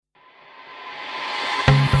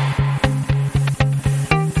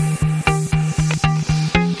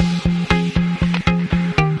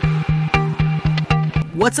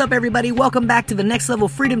What's up, everybody? Welcome back to the Next Level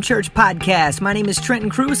Freedom Church podcast. My name is Trenton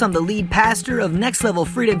Cruz. I'm the lead pastor of Next Level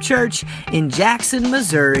Freedom Church in Jackson,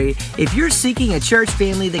 Missouri. If you're seeking a church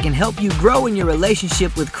family that can help you grow in your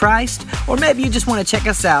relationship with Christ, or maybe you just want to check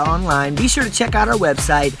us out online, be sure to check out our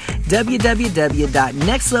website,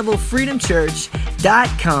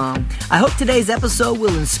 www.nextlevelfreedomchurch.com. I hope today's episode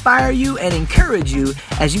will inspire you and encourage you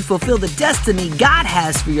as you fulfill the destiny God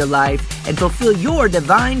has for your life and fulfill your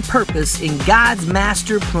divine purpose in God's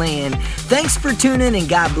master plan. Thanks for tuning and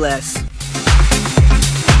God bless.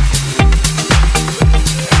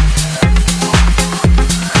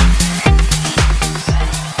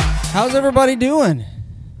 How's everybody doing?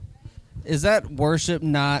 Is that worship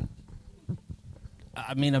not,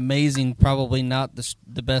 amazing, probably not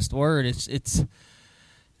the best word. It's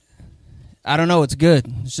I don't know, it's good.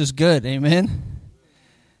 It's just good, amen?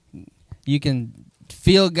 You can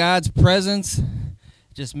feel God's presence. It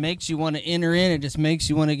just makes you want to enter in. It just makes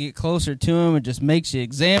you want to get closer to Him. It just makes you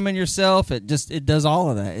examine yourself. It does all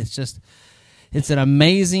of that. It's an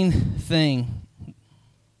amazing thing.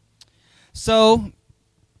 So,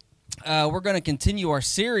 we're going to continue our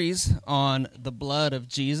series on the blood of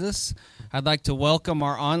Jesus. I'd like to welcome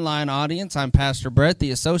our online audience. I'm Pastor Bret,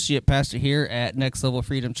 the associate pastor here at Next Level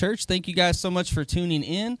Freedom Church. Thank you guys so much for tuning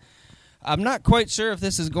in. I'm not quite sure if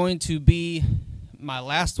this is going to be my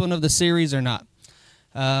last one of the series or not.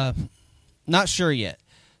 Not sure yet.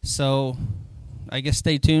 So I guess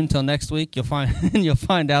stay tuned till next week. You'll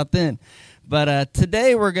find out then. But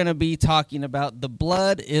today we're going to be talking about the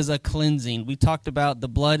blood is a cleansing. We talked about the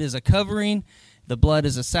blood is a covering, the blood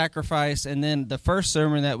is a sacrifice, and then the first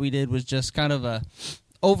sermon that we did was just kind of a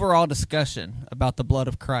overall discussion about the blood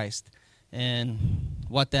of Christ and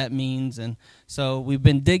what that means. And so we've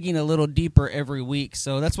been digging a little deeper every week.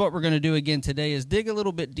 So that's what we're going to do again today, is dig a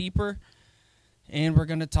little bit deeper, and we're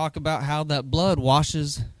going to talk about how that blood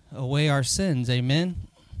washes away our sins. Amen?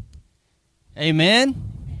 Amen?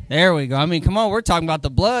 There we go. Come on, we're talking about the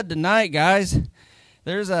blood tonight, guys.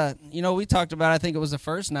 There's we talked about, I think it was the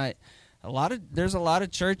first night, there's a lot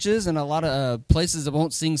of churches and a lot of places that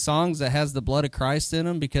won't sing songs that has the blood of Christ in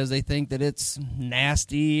them because they think that it's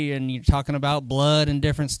nasty and you're talking about blood and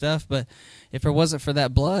different stuff. But if it wasn't for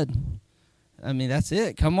that blood, that's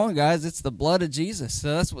it. Come on, guys. It's the blood of Jesus.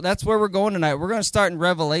 So that's where we're going tonight. We're going to start in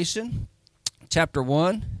Revelation chapter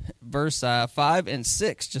 1, verse 5 and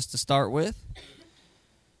 6, just to start with.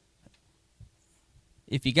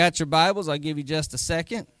 If you got your Bibles, I'll give you just a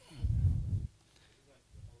second.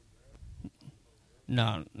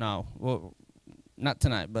 No. Well, not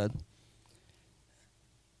tonight, bud.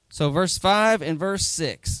 So verse 5 and verse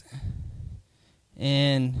 6.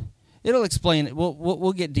 And it'll explain it.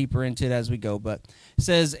 We'll get deeper into it as we go. But it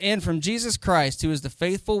says, "And from Jesus Christ, who is the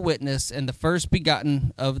faithful witness and the first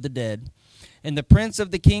begotten of the dead, and the prince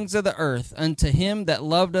of the kings of the earth, unto him that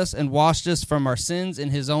loved us and washed us from our sins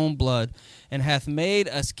in his own blood, and hath made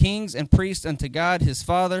us kings and priests unto God his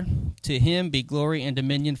Father, to him be glory and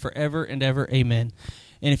dominion forever and ever. Amen."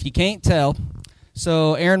 And if you can't tell,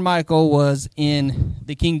 so Aaron Michael was in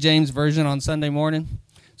the King James Version on Sunday morning,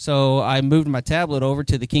 so I moved my tablet over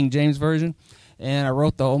to the King James Version, and I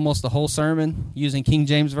wrote almost the whole sermon using King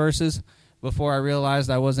James verses before I realized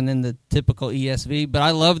I wasn't in the typical ESV. But I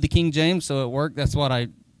love the King James, so it worked. That's what I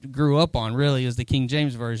grew up on, really, is the King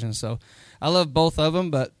James Version. So I love both of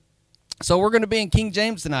them. So we're going to be in King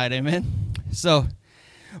James tonight, amen? So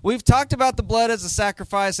we've talked about the blood as a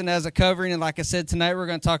sacrifice and as a covering, and like I said, tonight we're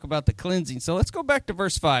going to talk about the cleansing. So let's go back to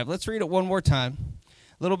verse 5. Let's read it one more time,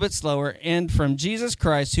 a little bit slower. "And from Jesus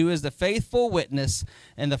Christ, who is the faithful witness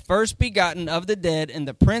and the first begotten of the dead and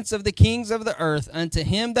the prince of the kings of the earth, unto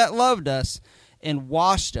him that loved us and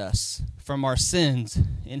washed us from our sins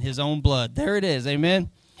in his own blood." There it is,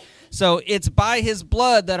 amen? So it's by his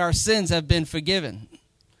blood that our sins have been forgiven.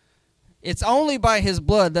 It's only by his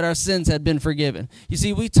blood that our sins had been forgiven. You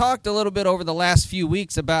see, we talked a little bit over the last few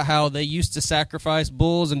weeks about how they used to sacrifice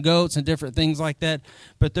bulls and goats and different things like that,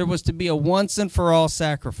 but there was to be a once-and-for-all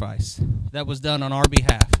sacrifice that was done on our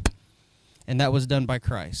behalf, and that was done by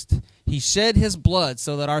Christ. He shed his blood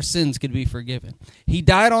so that our sins could be forgiven. He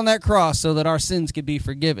died on that cross so that our sins could be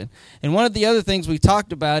forgiven. And one of the other things we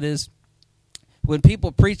talked about is when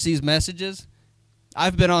people preach these messages,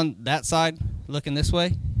 I've been on that side looking this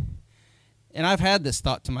way, and I've had this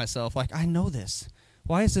thought to myself, like, I know this.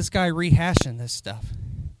 Why is this guy rehashing this stuff?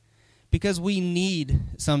 Because we need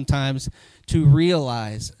sometimes to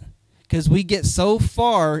realize because we get so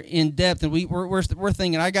far in depth, and we're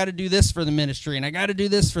thinking, I got to do this for the ministry, and I got to do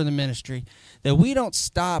this for the ministry, that we don't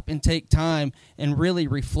stop and take time and really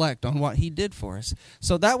reflect on what he did for us.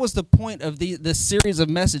 So that was the point of this series of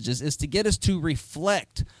messages, is to get us to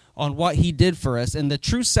reflect on what he did for us and the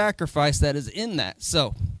true sacrifice that is in that.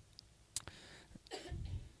 So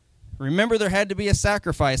remember, there had to be a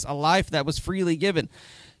sacrifice, a life that was freely given.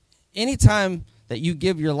 Anytime that you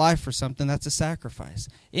give your life for something, that's a sacrifice.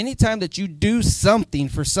 Anytime that you do something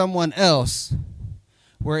for someone else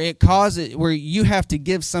where you have to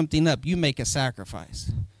give something up, you make a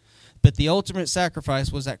sacrifice. But the ultimate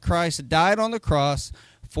sacrifice was that Christ died on the cross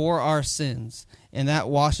for our sins, and that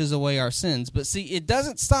washes away our sins. But see, it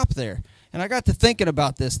doesn't stop there. And I got to thinking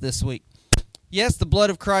about this week. Yes, the blood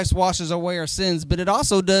of Christ washes away our sins, but it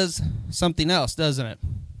also does something else, doesn't it?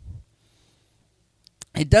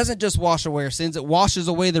 It doesn't just wash away our sins, it washes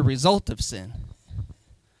away the result of sin.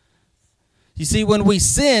 You see, when we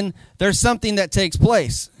sin, there's something that takes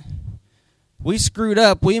place. We screwed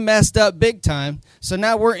up, we messed up big time, so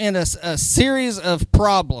now we're in a series of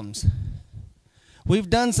problems. We've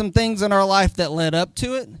done some things in our life that led up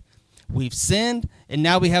to it. We've sinned, and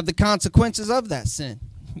now we have the consequences of that sin.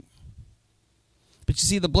 But you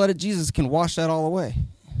see, the blood of Jesus can wash that all away.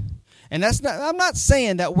 And I'm not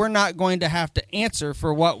saying that we're not going to have to answer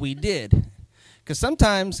for what we did. Because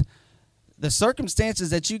sometimes the circumstances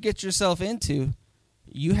that you get yourself into,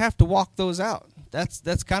 you have to walk those out.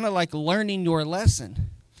 That's kind of like learning your lesson.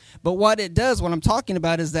 But what it does, what I'm talking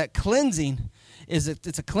about, is that cleansing.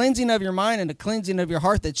 It's a cleansing of your mind and a cleansing of your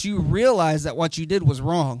heart, that you realize that what you did was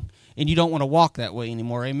wrong and you don't want to walk that way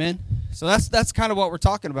anymore. Amen? So that's kind of what we're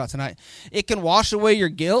talking about tonight. It can wash away your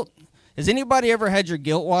guilt. Has anybody ever had your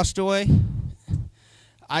guilt washed away?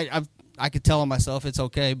 I could tell myself it's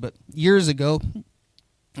okay, but years ago,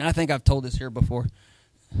 and I think I've told this here before,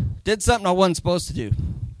 did something I wasn't supposed to do.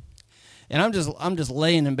 And I'm just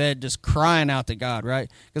laying in bed just crying out to God,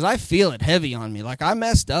 right? Because I feel it heavy on me. Like, I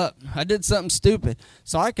messed up. I did something stupid.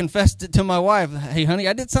 So I confessed it to my wife. Hey, honey,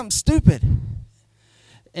 I did something stupid.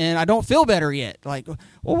 And I don't feel better yet. Like,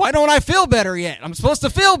 well, why don't I feel better yet? I'm supposed to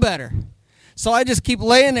feel better. So I just keep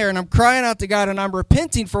laying there, and I'm crying out to God, and I'm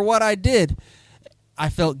repenting for what I did. I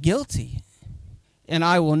felt guilty. And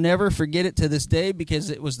I will never forget it to this day, because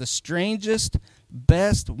it was the strangest,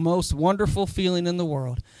 best, most wonderful feeling in the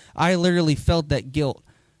world. I literally felt that guilt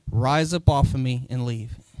rise up off of me and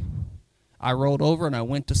leave. I rolled over and I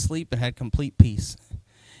went to sleep and had complete peace.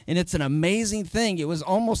 And it's an amazing thing. It was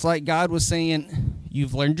almost like God was saying,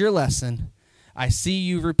 you've learned your lesson. I see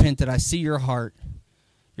you've repented. I see your heart.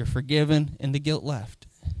 You're forgiven, and the guilt left.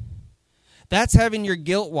 That's having your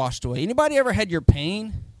guilt washed away. Anybody ever had your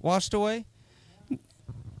pain washed away?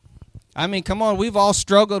 I mean, come on, we've all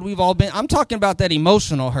struggled. I'm talking about that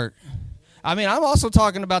emotional hurt. I mean, I'm also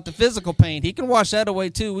talking about the physical pain. He can wash that away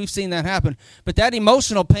too. We've seen that happen. But that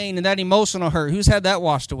emotional pain and that emotional hurt, who's had that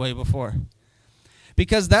washed away before?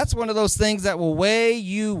 Because that's one of those things that will weigh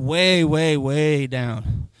you way, way, way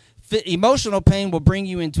down. Emotional pain will bring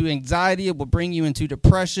you into anxiety. It will bring you into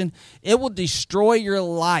depression. It will destroy your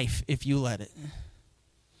life if you let it.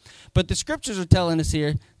 But the scriptures are telling us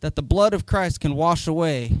here that the blood of Christ can wash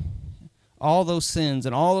away all those sins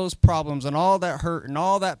and all those problems and all that hurt and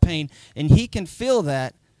all that pain, and he can fill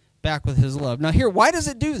that back with his love. Now here, why does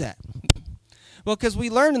it do that? Well, because we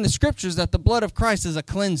learn in the scriptures that the blood of Christ is a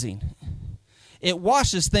cleansing. It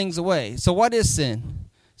washes things away. So what is sin?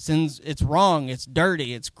 Sin's, it's wrong, it's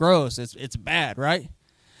dirty, it's gross, it's bad, right?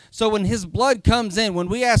 So when his blood comes in, when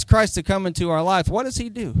we ask Christ to come into our life, what does he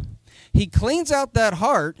do? He cleans out that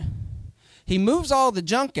heart. He moves all the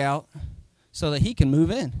junk out so that he can move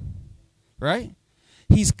in, right?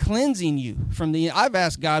 He's cleansing you from I've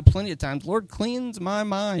asked God plenty of times, Lord, cleanse my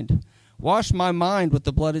mind. Wash my mind with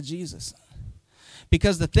the blood of Jesus.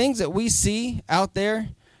 Because the things that we see out there,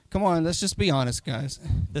 come on, let's just be honest, guys.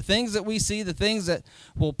 The things that we see, the things that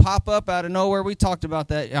will pop up out of nowhere, we talked about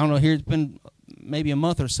that, I don't know, here it's been maybe a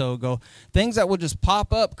month or so ago. Things that will just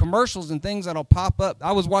pop up, commercials and things that will pop up.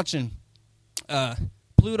 I was watching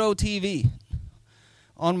Pluto TV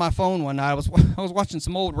on my phone one night. I was watching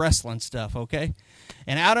some old wrestling stuff, okay?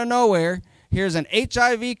 And out of nowhere, here's an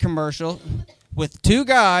HIV commercial with two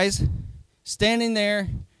guys standing there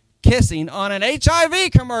kissing on an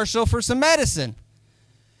HIV commercial for some medicine.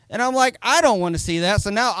 And I'm like, I don't want to see that, so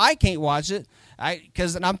now I can't watch it.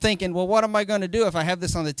 Because I'm thinking, well, what am I going to do if I have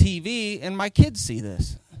this on the TV and my kids see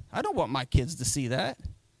this? I don't want my kids to see that.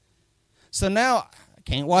 So now,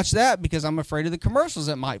 can't watch that because I'm afraid of the commercials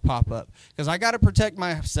that might pop up. Because I got to protect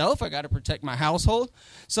myself. I got to protect my household.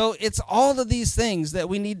 So it's all of these things that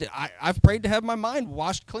we need to. I've prayed to have my mind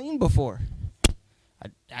washed clean before. I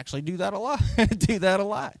actually do that a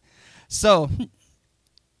lot. So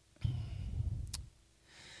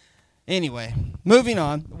anyway, moving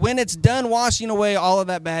on. When it's done washing away all of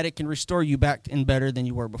that bad, it can restore you back and better than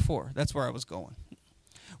you were before. That's where I was going.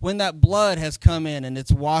 When that blood has come in and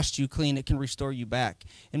it's washed you clean, it can restore you back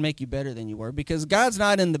and make you better than you were. Because God's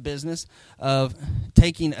not in the business of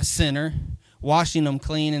taking a sinner, washing them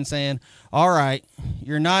clean and saying, all right,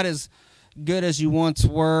 you're not as good as you once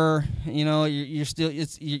were. You know,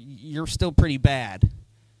 you're still pretty bad.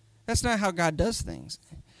 That's not how God does things.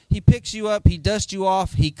 He picks you up, he dusts you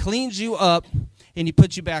off, he cleans you up, and he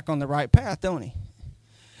puts you back on the right path, don't he?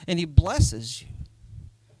 And he blesses you.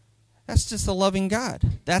 That's just a loving God.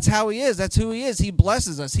 That's how he is. That's who he is. He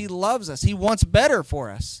blesses us. He loves us. He wants better for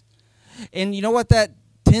us. And you know what that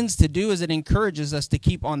tends to do is it encourages us to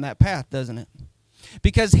keep on that path, doesn't it?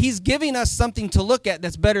 Because he's giving us something to look at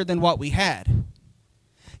that's better than what we had.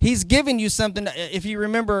 He's giving you something. If you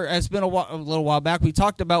remember, it's been a little while back, we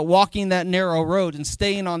talked about walking that narrow road and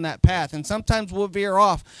staying on that path. And sometimes we'll veer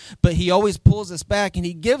off, but he always pulls us back, and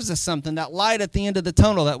he gives us something, that light at the end of the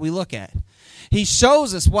tunnel that we look at. He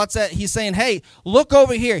shows us what's at. He's saying, hey, look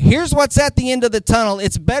over here. Here's what's at the end of the tunnel.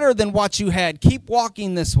 It's better than what you had. Keep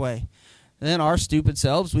walking this way. And then our stupid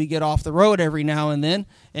selves, we get off the road every now and then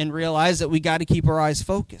and realize that we got to keep our eyes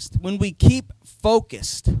focused. When we keep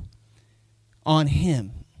focused on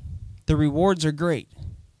him, the rewards are great.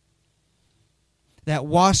 That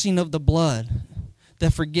washing of the blood, the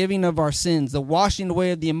forgiving of our sins, the washing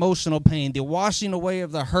away of the emotional pain, the washing away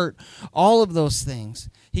of the hurt, all of those things.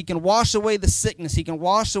 He can wash away the sickness. He can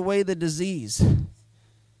wash away the disease.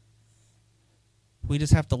 We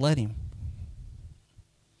just have to let him.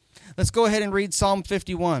 Let's go ahead and read Psalm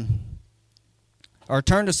 51. Or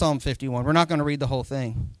turn to Psalm 51. We're not going to read the whole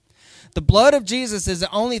thing. The blood of Jesus is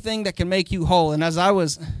the only thing that can make you whole. And as I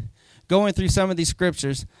was going through some of these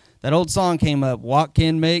scriptures, that old song came up, what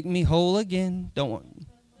can make me whole again? Don't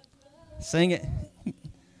sing it.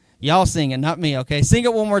 Y'all sing it, not me, okay? Sing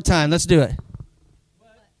it one more time. Let's do it.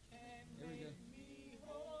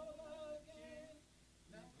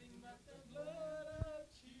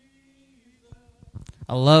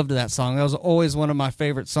 I loved that song. That was always one of my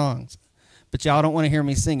favorite songs. But y'all don't want to hear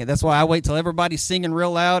me sing it. That's why I wait till everybody's singing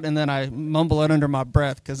real loud, and then I mumble it under my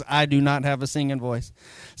breath, because I do not have a singing voice.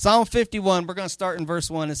 Psalm 51, we're going to start in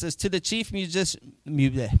verse 1. It says, to the chief musician,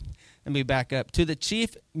 let me back up. To the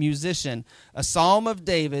chief musician, a psalm of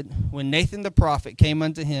David, when Nathan the prophet came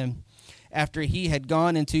unto him after he had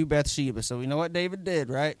gone into Bathsheba. So we know what David did,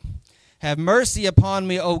 right? Have mercy upon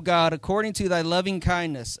me, O God, according to thy loving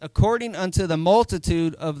kindness, according unto the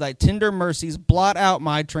multitude of thy tender mercies, blot out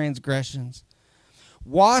my transgressions.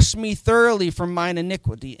 Wash me thoroughly from mine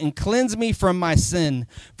iniquity, and cleanse me from my sin.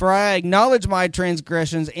 For I acknowledge my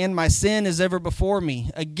transgressions, and my sin is ever before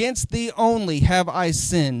me. Against thee only have I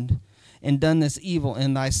sinned, and done this evil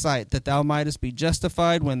in thy sight, that thou mightest be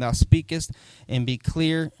justified when thou speakest, and be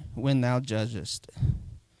clear when thou judgest.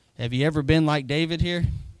 Have you ever been like David here?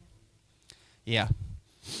 Yeah.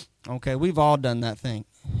 Okay, we've all done that thing.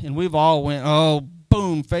 And we've all went, oh,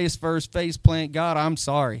 boom, face first, face plant, God, I'm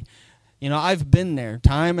sorry. You know, I've been there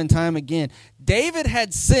time and time again. David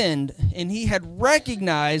had sinned, and he had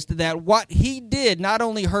recognized that what he did not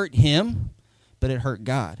only hurt him, but it hurt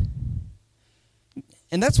God.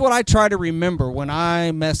 And that's what I try to remember when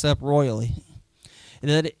I mess up royally.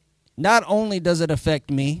 That not only does it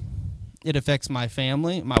affect me, it affects my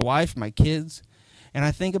family, my wife, my kids. And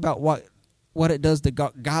I think about what it does to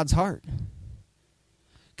God's heart.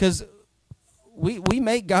 Because we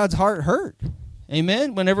make God's heart hurt.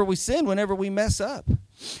 Amen? Whenever we sin, whenever we mess up.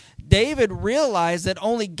 David realized that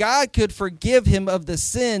only God could forgive him of the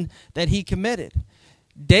sin that he committed.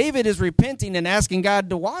 David is repenting and asking God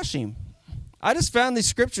to wash him. I just found these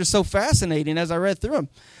scriptures so fascinating as I read through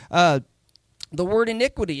them. The word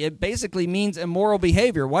iniquity, it basically means immoral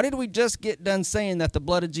behavior. Why did we just get done saying that the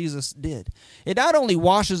blood of Jesus did? It not only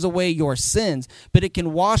washes away your sins, but it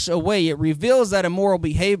can wash away, it reveals that immoral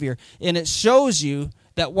behavior, and it shows you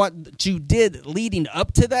that what you did leading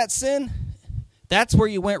up to that sin, that's where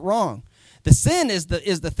you went wrong. The sin is the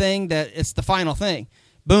thing that, it's the final thing.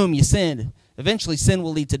 Boom, you sinned. Eventually, sin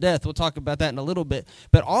will lead to death. We'll talk about that in a little bit.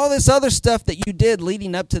 But all this other stuff that you did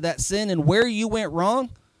leading up to that sin and where you went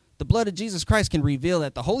wrong, the blood of Jesus Christ can reveal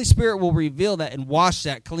that. The Holy Spirit will reveal that and wash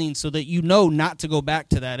that clean so that you know not to go back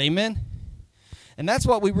to that. Amen? And that's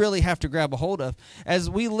what we really have to grab a hold of. As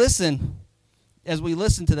we listen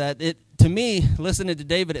to that, to me, listening to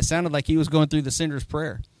David, it sounded like he was going through the sinner's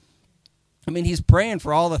prayer. I mean, he's praying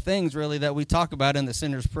for all the things, really, that we talk about in the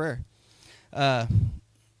sinner's prayer.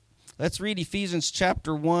 Let's read Ephesians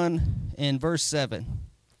chapter 1 and verse 7.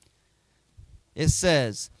 It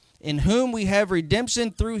says, in whom we have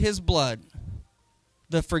redemption through his blood,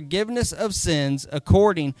 the forgiveness of sins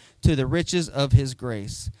according to the riches of his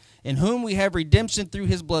grace. In whom we have redemption through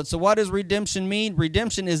his blood. So what does redemption mean?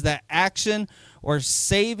 Redemption is the action or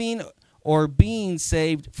saving or being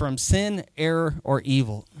saved from sin, error, or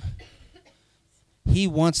evil. He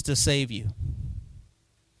wants to save you.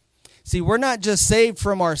 See, we're not just saved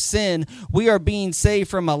from our sin. We are being saved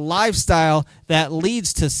from a lifestyle that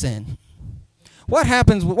leads to sin. What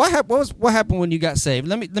happened when you got saved?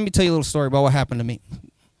 Let me tell you a little story about what happened to me.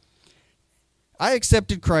 I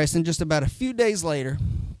accepted Christ, and just about a few days later,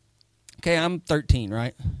 okay, I'm 13,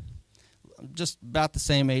 right? I'm just about the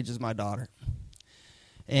same age as my daughter.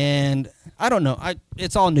 And I don't know.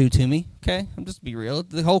 It's all new to me, okay? I'm just be real.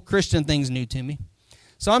 The whole Christian thing's new to me.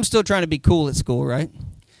 So I'm still trying to be cool at school, right?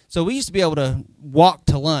 So we used to be able to walk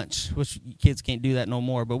to lunch, which kids can't do that no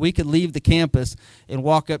more. But we could leave the campus and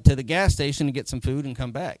walk up to the gas station and get some food and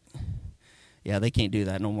come back. Yeah, they can't do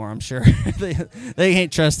that no more, I'm sure. They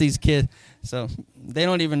can't trust these kids. So they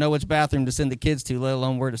don't even know which bathroom to send the kids to, let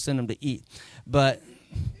alone where to send them to eat. But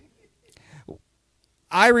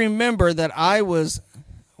I remember that I was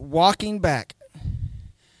walking back,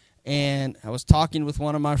 and I was talking with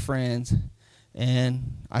one of my friends,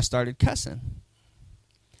 and I started cussing.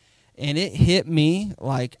 And it hit me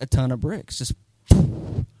like a ton of bricks. Just,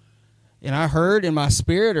 and I heard in my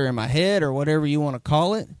spirit or in my head or whatever you want to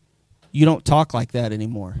call it, you don't talk like that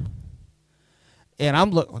anymore. And I'm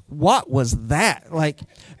looking, what was that? Like,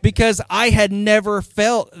 because I had never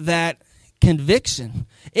felt that conviction.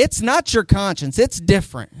 It's not your conscience. It's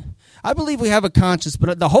different. I believe we have a conscience,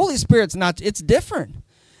 but the Holy Spirit's not. It's different.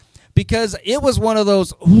 Because it was one of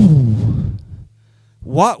those, ooh,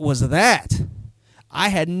 what was that? I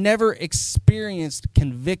had never experienced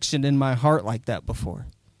conviction in my heart like that before.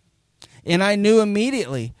 And I knew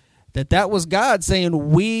immediately that was God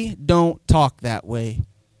saying, we don't talk that way.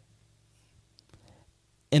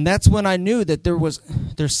 And that's when I knew that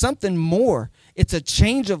there's something more. It's a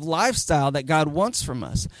change of lifestyle that God wants from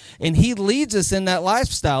us. And he leads us in that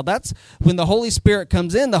lifestyle. That's when the Holy Spirit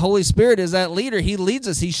comes in. The Holy Spirit is that leader. He leads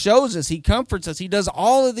us. He shows us. He comforts us. He does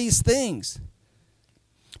all of these things.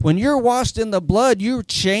 When you're washed in the blood, you're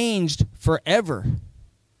changed forever.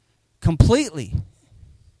 Completely.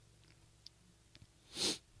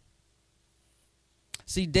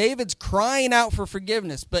 See, David's crying out for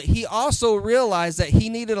forgiveness, but he also realized that he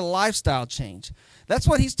needed a lifestyle change. That's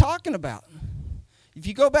what he's talking about. If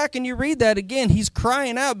you go back and you read that again, he's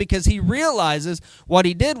crying out because he realizes what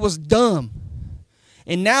he did was dumb.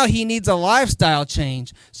 And now he needs a lifestyle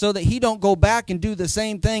change so that he don't go back and do the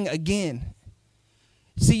same thing again.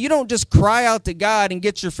 See, you don't just cry out to God and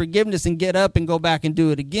get your forgiveness and get up and go back and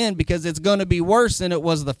do it again, because it's going to be worse than it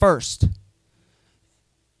was the first.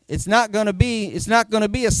 It's not going to be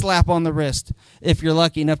a slap on the wrist if you're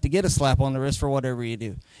lucky enough to get a slap on the wrist for whatever you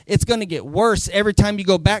do. It's going to get worse every time you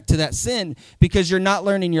go back to that sin, because you're not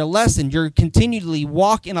learning your lesson. You're continually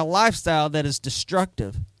walking a lifestyle that is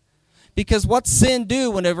destructive. Because what's sin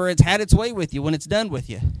do whenever it's had its way with you, when it's done with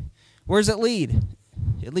you? Where does it lead?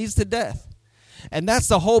 It leads to death. And that's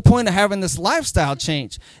the whole point of having this lifestyle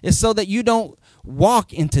change, is so that you don't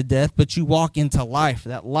walk into death, but you walk into life,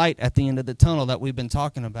 that light at the end of the tunnel that we've been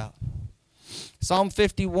talking about. Psalm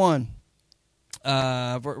 51,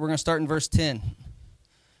 we're going to start in verse 10.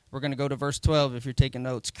 We're going to go to verse 12 if you're taking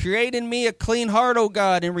notes. Create in me a clean heart, O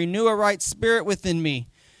God, and renew a right spirit within me.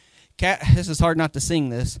 This is hard not to sing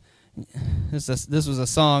this. This was a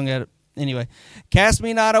song anyway. Cast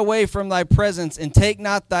me not away from thy presence, and take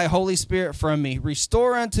not thy Holy Spirit from me.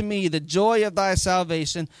 Restore unto me the joy of thy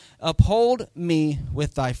salvation. Uphold me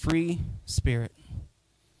with thy free spirit.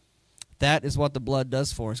 That is what the blood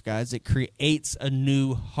does for us, guys. It creates a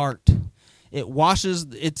new heart. It washes.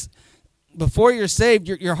 Before you're saved,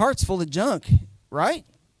 your heart's full of junk, right?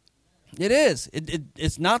 It is.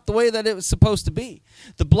 It's not the way that it was supposed to be.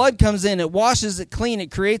 The blood comes in. It washes it clean.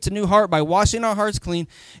 It creates a new heart by washing our hearts clean,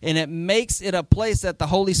 and it makes it a place that the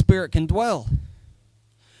Holy Spirit can dwell.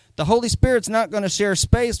 The Holy Spirit's not going to share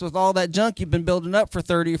space with all that junk you've been building up for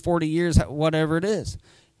 30 or 40 years, whatever it is.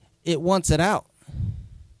 It wants it out.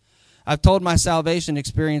 I've told my salvation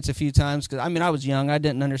experience a few times, because I was young. I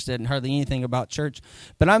didn't understand hardly anything about church.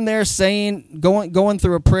 But I'm there going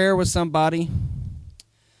through a prayer with somebody,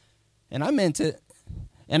 and I meant it,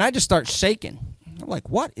 and I just start shaking. I'm like,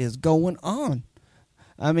 what is going on?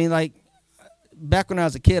 back when I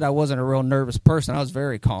was a kid, I wasn't a real nervous person. I was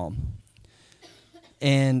very calm.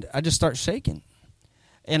 And I just start shaking.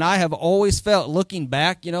 And I have always felt, looking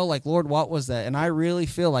back, like, Lord, what was that? And I really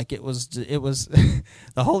feel like it was the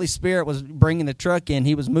Holy Spirit was bringing the truck in.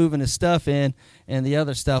 He was moving his stuff in, and the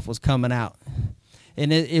other stuff was coming out.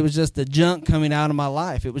 And it was just the junk coming out of my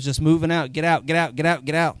life. It was just moving out. Get out, get out, get out,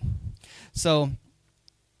 get out. So,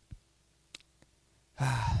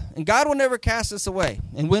 and God will never cast us away.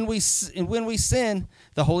 And when we sin,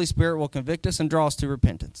 the Holy Spirit will convict us and draw us to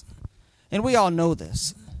repentance. And we all know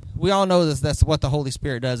this. We all know this. That's what the Holy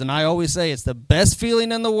Spirit does. And I always say it's the best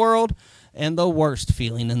feeling in the world and the worst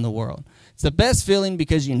feeling in the world. It's the best feeling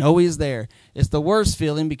because you know he's there. It's the worst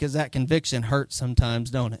feeling because that conviction hurts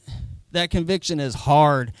sometimes, don't it? That conviction is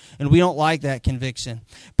hard, and we don't like that conviction.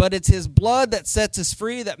 But it's his blood that sets us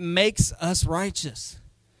free, that makes us righteous.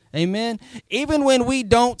 Amen? Even when we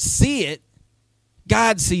don't see it,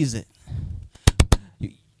 God sees it.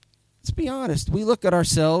 Let's be honest. We look at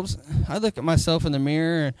ourselves. I look at myself in the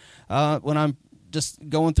mirror when I'm just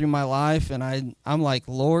going through my life, and I'm like,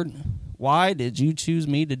 Lord, why did you choose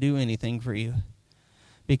me to do anything for you?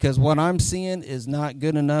 Because what I'm seeing is not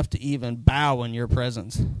good enough to even bow in your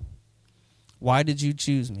presence. Why did you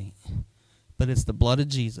choose me? But it's the blood of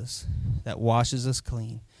Jesus that washes us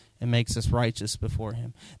clean and makes us righteous before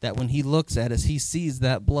him. That when he looks at us, he sees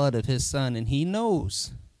that blood of his son, and he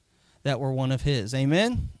knows that we're one of his.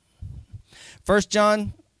 Amen? 1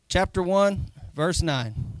 John chapter 1, verse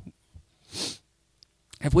 9.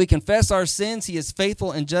 If we confess our sins, he is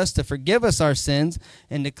faithful and just to forgive us our sins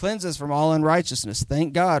and to cleanse us from all unrighteousness.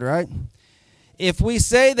 Thank God, right? If we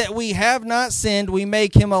say that we have not sinned, we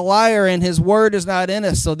make him a liar, and his word is not in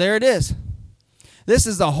us. So there it is. This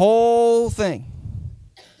is the whole thing.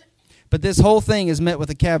 But this whole thing is met with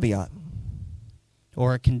a caveat,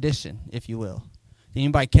 or a condition, if you will. Did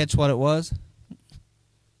anybody catch what it was?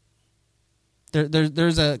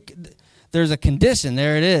 There's a condition.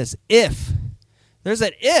 There it is. If. There's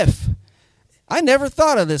an if. I never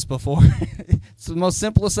thought of this before. It's the most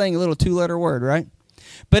simplest thing, a little two-letter word, right?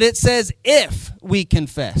 But it says if we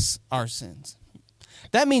confess our sins.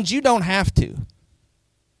 That means you don't have to.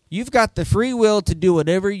 You've got the free will to do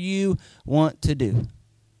whatever you want to do.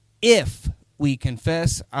 If we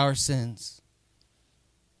confess our sins.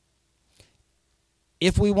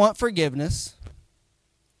 If we want forgiveness,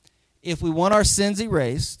 if we want our sins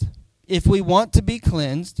erased, if we want to be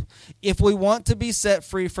cleansed, if we want to be set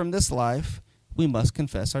free from this life, we must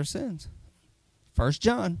confess our sins. 1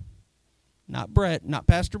 John, not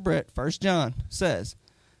Pastor Bret, 1 John says,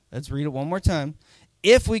 let's read it one more time.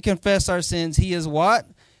 If we confess our sins, he is what?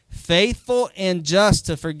 Faithful and just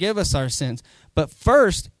to forgive us our sins. But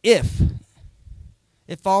first, if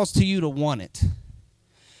it falls to you to want it.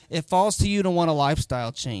 It falls to you to want a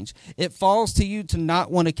lifestyle change. It falls to you to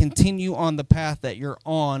not want to continue on the path that you're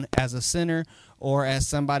on as a sinner or as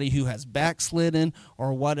somebody who has backslidden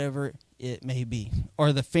or whatever it may be.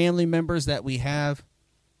 Or the family members that we have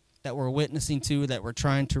that we're witnessing to, that we're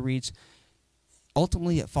trying to reach.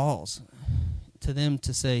 Ultimately, it falls to them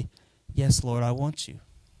to say, yes, Lord, I want you.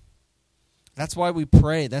 That's why we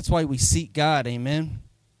pray. That's why we seek God. Amen.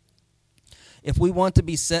 If we want to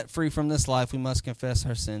be set free from this life, we must confess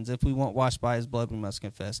our sins. If we want washed by his blood, we must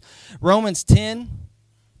confess. Romans 10,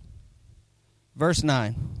 verse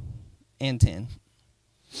 9 and 10.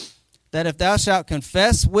 That if thou shalt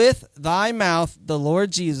confess with thy mouth the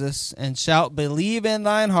Lord Jesus, and shalt believe in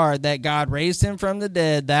thine heart that God raised him from the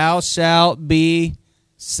dead, thou shalt be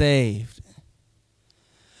saved.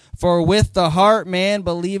 For with the heart man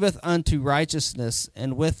believeth unto righteousness,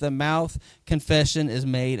 and with the mouth confession is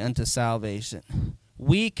made unto salvation.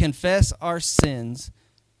 We confess our sins,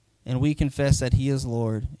 and we confess that he is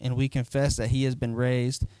Lord, and we confess that he has been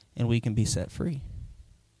raised, and we can be set free.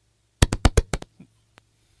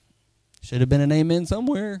 Should have been an amen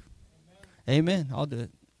somewhere. Amen. I'll do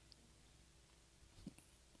it.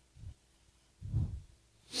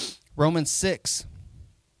 Romans 6,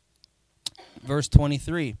 verse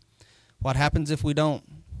 23. What happens if we don't?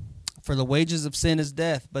 For the wages of sin is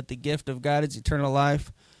death, but the gift of God is eternal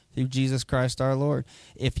life through Jesus Christ our Lord.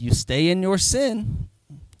 If you stay in your sin,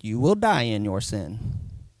 you will die in your sin.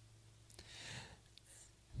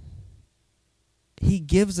 He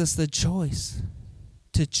gives us the choice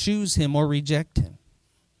to choose him or reject him.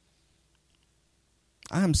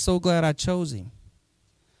 I am so glad I chose him.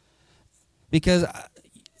 Because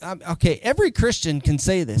okay, every Christian can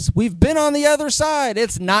say this. We've been on the other side.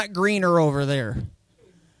 It's not greener over there.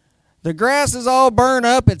 The grass is all burned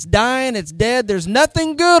up. It's dying. It's dead. There's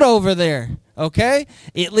nothing good over there. Okay?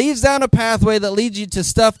 It leads down a pathway that leads you to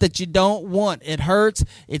stuff that you don't want. It hurts.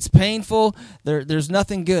 It's painful. There's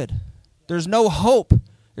nothing good. There's no hope.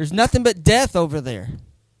 There's nothing but death over there.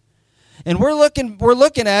 And we're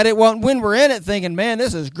looking at it when we're in it thinking, man,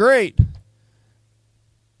 this is great.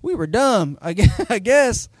 We were dumb, I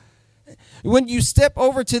guess. When you step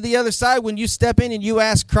over to the other side, when you step in and you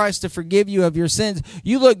ask Christ to forgive you of your sins,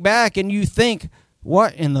 you look back and you think,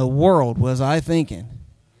 what in the world was I thinking?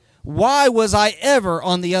 Why was I ever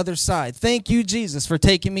on the other side? Thank you, Jesus, for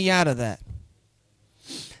taking me out of that.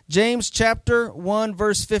 James chapter 1,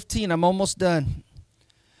 verse 15. I'm almost done.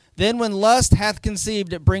 Then when lust hath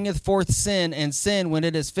conceived, it bringeth forth sin, and sin, when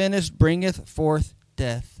it is finished, bringeth forth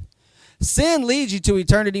death. Sin leads you to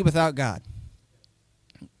eternity without God.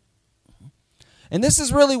 And this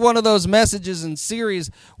is really one of those messages and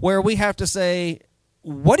series where we have to say,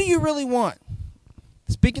 what do you really want?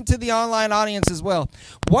 Speaking to the online audience as well.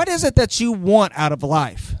 What is it that you want out of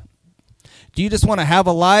life? Do you just want to have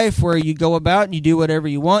a life where you go about and you do whatever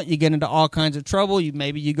you want? You get into all kinds of trouble.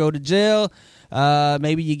 Maybe you go to jail.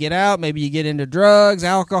 Maybe you get out. Maybe you get into drugs,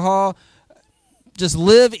 alcohol. Just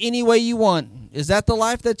live any way you want. Is that the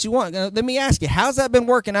life that you want? Now, let me ask you, how's that been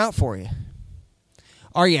working out for you?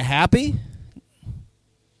 Are you happy?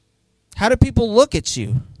 How do people look at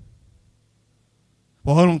you?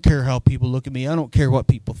 Well, I don't care how people look at me. I don't care what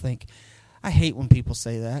people think. I hate when people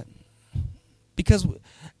say that. Because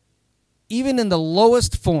even in the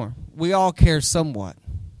lowest form, we all care somewhat.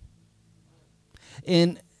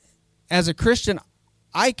 And as a Christian,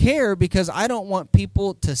 I care because I don't want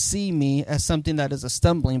people to see me as something that is a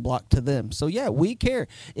stumbling block to them. So yeah, we care.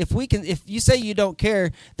 If you say you don't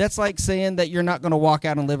care, that's like saying that you're not going to walk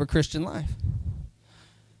out and live a Christian life.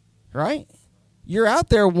 Right? You're out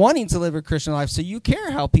there wanting to live a Christian life, so you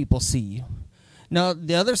care how people see you. Now,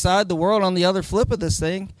 the other side, the world on the other flip of this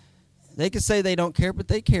thing, they could say they don't care, but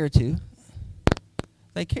they care too.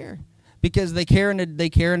 They care. Because they care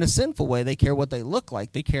in a sinful way. They care what they look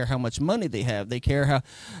like. They care how much money they have. They care how,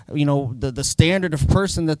 the standard of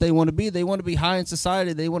person that they want to be. They want to be high in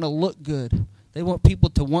society. They want to look good. They want people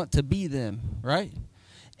to want to be them, right?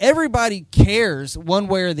 Everybody cares one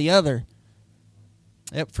way or the other.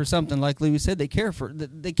 Yep, for something like Louis said, they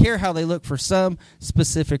care how they look for some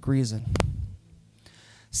specific reason.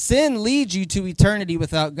 Sin leads you to eternity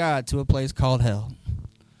without God, to a place called hell.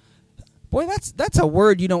 Boy, that's a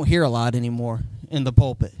word you don't hear a lot anymore in the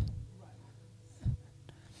pulpit.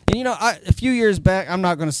 And a few years back, I'm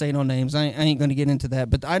not going to say no names. I ain't going to get into that.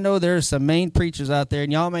 But I know there's some main preachers out there,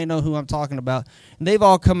 and y'all may know who I'm talking about. And they've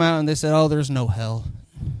all come out and they said, "Oh, there's no hell.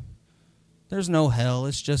 There's no hell.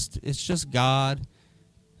 It's just God."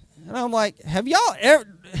 And I'm like,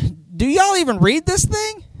 do y'all even read this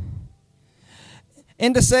thing?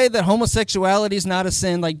 And to say that homosexuality is not a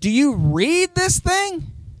sin, like, do you read this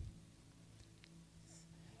thing?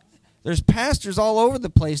 There's pastors all over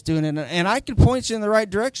the place doing it, and I can point you in the right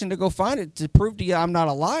direction to go find it to prove to you I'm not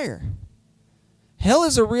a liar. Hell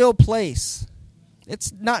is a real place.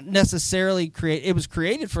 It's not necessarily created. It was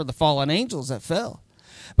created for the fallen angels that fell.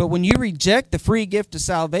 But when you reject the free gift of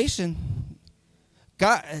salvation,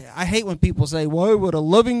 God, I hate when people say, "Why would a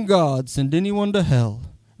loving God send anyone to hell?"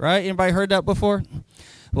 Right? Anybody heard that before?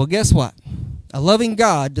 Well, guess what? A loving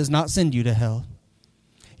God does not send you to hell.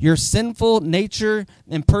 Your sinful nature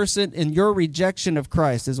and person and your rejection of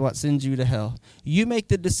Christ is what sends you to hell. You make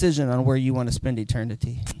the decision on where you want to spend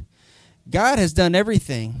eternity. God has done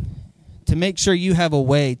everything to make sure you have a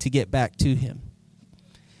way to get back to Him.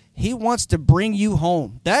 He wants to bring you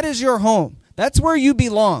home. That is your home. That's where you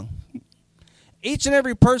belong. Each and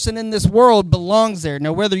every person in this world belongs there.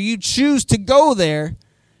 Now, whether you choose to go there,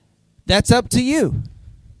 that's up to you.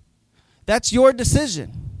 That's your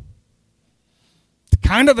decision. It's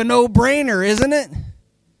kind of a no-brainer, isn't it?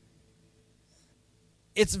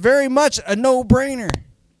 It's very much a no-brainer.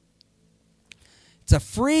 It's a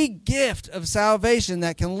free gift of salvation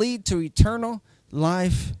that can lead to eternal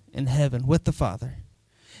life in heaven with the Father.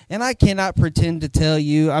 And I cannot pretend to tell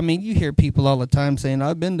you. I mean, you hear people all the time saying,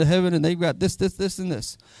 "I've been to heaven and they've got this, and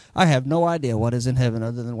this." I have no idea what is in heaven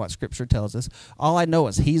other than what Scripture tells us. All I know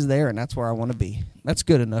is He's there and that's where I want to be. That's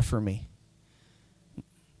good enough for me.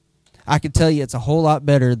 I can tell you it's a whole lot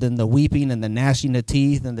better than the weeping and the gnashing of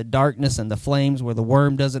teeth and the darkness and the flames where the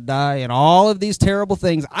worm doesn't die and all of these terrible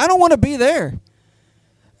things. I don't want to be there.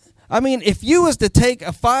 I mean, if you was to take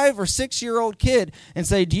a 5 or 6 year old kid and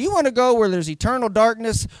say, "Do you want to go where there's eternal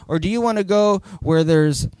darkness or do you want to go where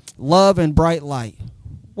there's love and bright light?"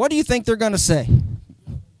 What do you think they're going to say?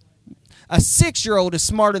 A 6-year-old is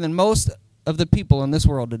smarter than most of the people in this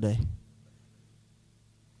world today.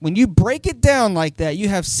 When you break it down like that, you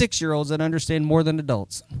have 6-year-olds that understand more than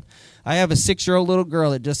adults. I have a 6-year-old little girl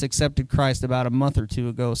that just accepted Christ about a month or two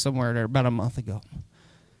ago, somewhere there, about a month ago.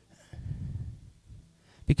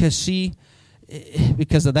 Because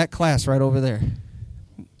of that class right over there,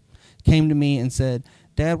 came to me and said,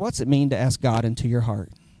 Dad, what's it mean to ask God into your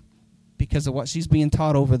heart? Because of what she's being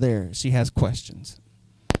taught over there, she has questions.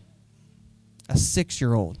 A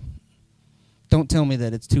 6-year-old. Don't tell me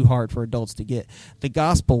that it's too hard for adults to get. The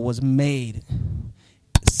gospel was made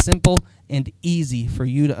simple and easy for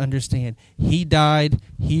you to understand. He died,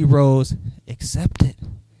 he rose, accept it.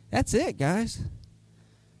 That's it, guys.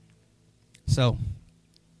 So,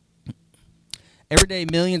 every day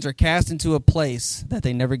millions are cast into a place that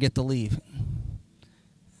they never get to leave.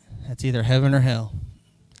 That's either heaven or hell.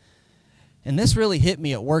 And this really hit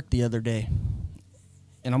me at work the other day.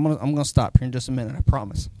 And I'm gonna stop here in just a minute, I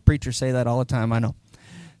promise. Preachers say that all the time, I know.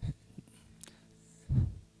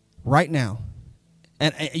 Right now.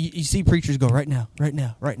 And you see preachers go, right now, right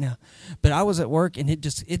now, right now. But I was at work, and it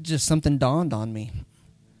just something dawned on me.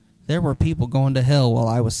 There were people going to hell while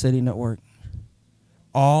I was sitting at work.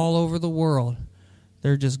 All over the world.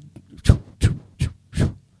 They're just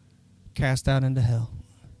cast out into hell.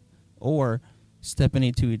 Or stepping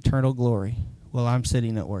into eternal glory while I'm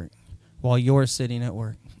sitting at work. While you're sitting at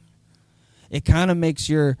work. It kind of makes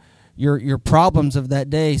your problems of that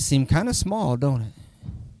day seem kind of small, don't it?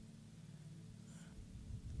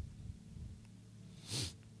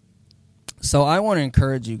 So I want to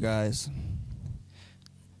encourage you guys.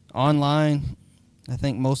 Online, I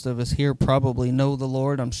think most of us here probably know the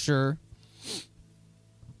Lord, I'm sure.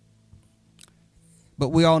 But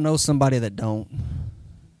we all know somebody that don't.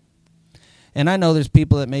 And I know there's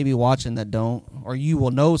people that may be watching that don't, or you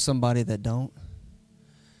will know somebody that don't.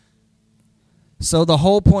 So the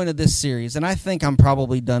whole point of this series, and I think I'm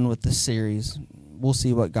probably done with this series. We'll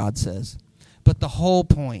see what God says. But the whole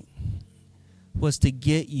point was to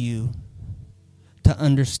get you to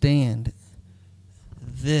understand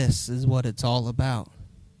this is what it's all about.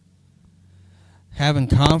 Having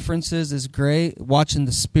conferences is great. Watching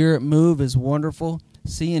the Spirit move is wonderful.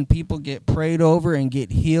 Seeing people get prayed over and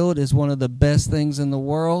get healed is one of the best things in the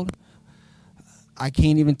world. I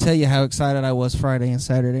can't even tell you how excited I was Friday and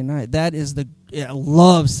Saturday night. I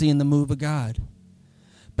love seeing the move of God.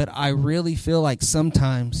 But I really feel like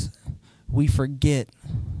sometimes we forget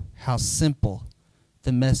how simple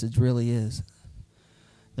the message really is.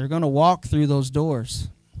 They're going to walk through those doors.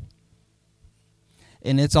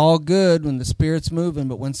 And it's all good when the Spirit's moving,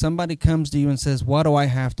 but when somebody comes to you and says, what do I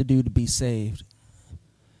have to do to be saved?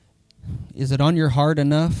 Is it on your heart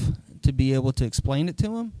enough to be able to explain it to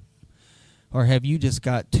them? Or have you just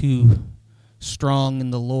got too strong in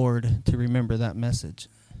the Lord to remember that message?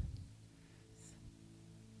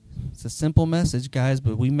 It's a simple message, guys,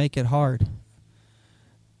 but we make it hard.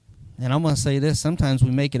 And I'm going to say this, sometimes we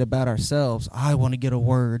make it about ourselves. I want to get a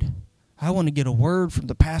word. I want to get a word from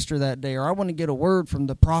the pastor that day, or I want to get a word from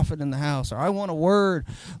the prophet in the house, or I want a word.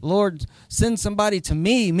 Lord, send somebody to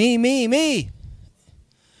me.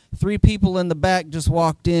 3 people in the back just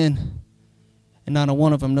walked in, and not a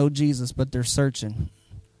one of them know Jesus, but they're searching,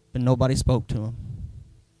 but nobody spoke to them.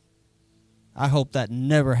 I hope that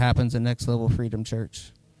never happens in Next Level Freedom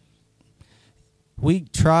Church. We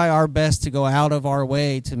try our best to go out of our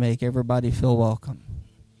way to make everybody feel welcome.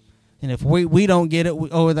 And if we don't get it,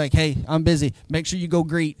 we're like, hey, I'm busy. Make sure you go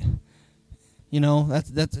greet. You know,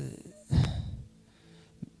 that's.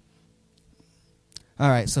 All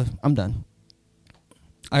right, so I'm done.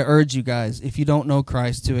 I urge you guys, if you don't know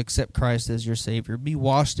Christ, to accept Christ as your Savior. Be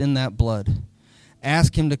washed in that blood.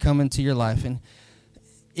 Ask Him to come into your life. And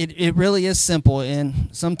it really is simple. And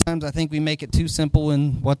sometimes I think we make it too simple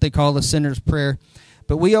in what they call the sinner's prayer.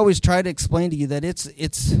 But we always try to explain to you that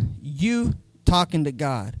it's you talking to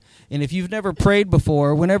God. And if you've never prayed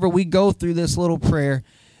before, whenever we go through this little prayer,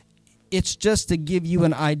 it's just to give you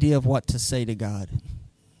an idea of what to say to God.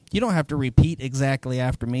 You don't have to repeat exactly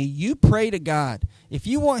after me. You pray to God. If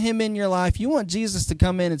you want Him in your life, you want Jesus to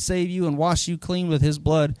come in and save you and wash you clean with His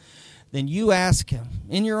blood, then you ask Him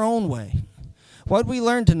in your own way. What we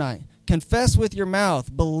learned tonight, confess with your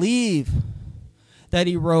mouth, believe that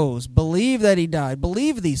He rose, believe that He died,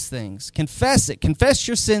 believe these things, confess it, confess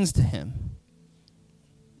your sins to Him,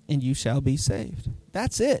 and you shall be saved.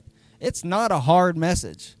 That's it. It's not a hard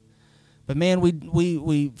message. But man,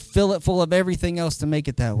 we fill it full of everything else to make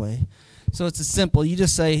it that way. So it's as simple. You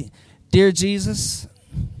just say, Dear Jesus,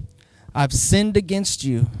 I've sinned against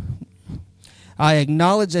you. I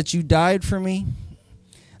acknowledge that you died for me.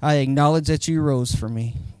 I acknowledge that you rose for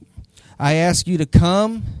me. I ask you to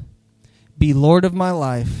come, be Lord of my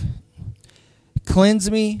life.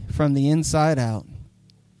 Cleanse me from the inside out.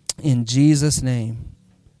 In Jesus' name,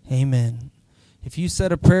 amen. If you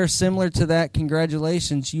said a prayer similar to that,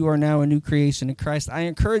 congratulations, you are now a new creation in Christ. I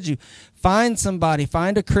encourage you, find somebody,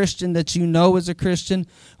 find a Christian that you know is a Christian,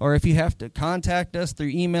 or if you have to contact us through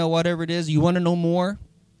email, whatever it is, you want to know more,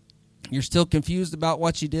 you're still confused about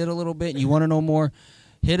what you did a little bit, and you want to know more,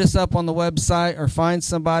 hit us up on the website or find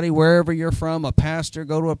somebody wherever you're from, a pastor,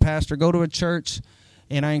 go to a church,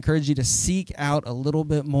 and I encourage you to seek out a little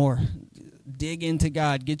bit more. Dig into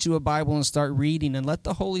God, get you a Bible and start reading, and let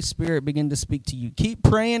the Holy Spirit begin to speak to you. Keep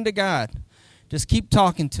praying to God. Just keep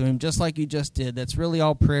talking to Him just like you just did. That's really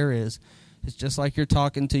all prayer is. It's just like you're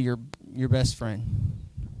talking to your best friend,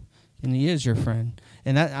 and He is your friend.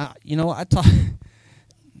 And that,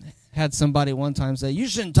 had somebody one time say, "You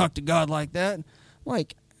shouldn't talk to God like that."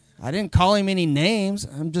 Like, I didn't call Him any names.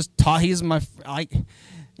 I'm just taught He's my.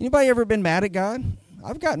 Anybody ever been mad at God?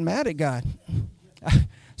 I've gotten mad at God.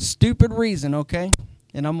 Stupid reason, okay?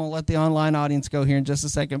 And I'm going to let the online audience go here in just a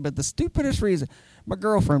second, but the stupidest reason, my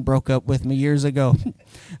girlfriend broke up with me years ago.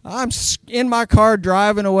 I'm in my car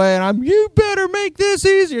driving away, and you better make this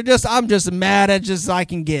easier. I'm just mad as I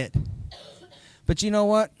can get. But you know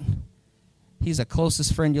what? He's the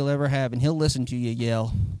closest friend you'll ever have, and He'll listen to you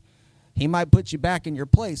yell. He might put you back in your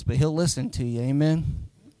place, but He'll listen to you. Amen?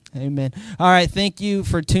 Amen. All right, thank you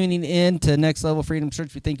for tuning in to Next Level Freedom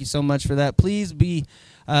Church. We thank you so much for that. Please be,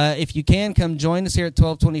 if you can, come join us here at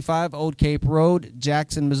 1225 Old Cape Road,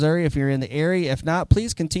 Jackson, Missouri, if you're in the area. If not,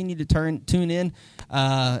 please continue to tune in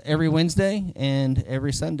every Wednesday and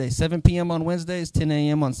every Sunday, 7 p.m. on Wednesdays, 10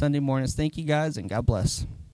 a.m. on Sunday mornings. Thank you, guys, and God bless.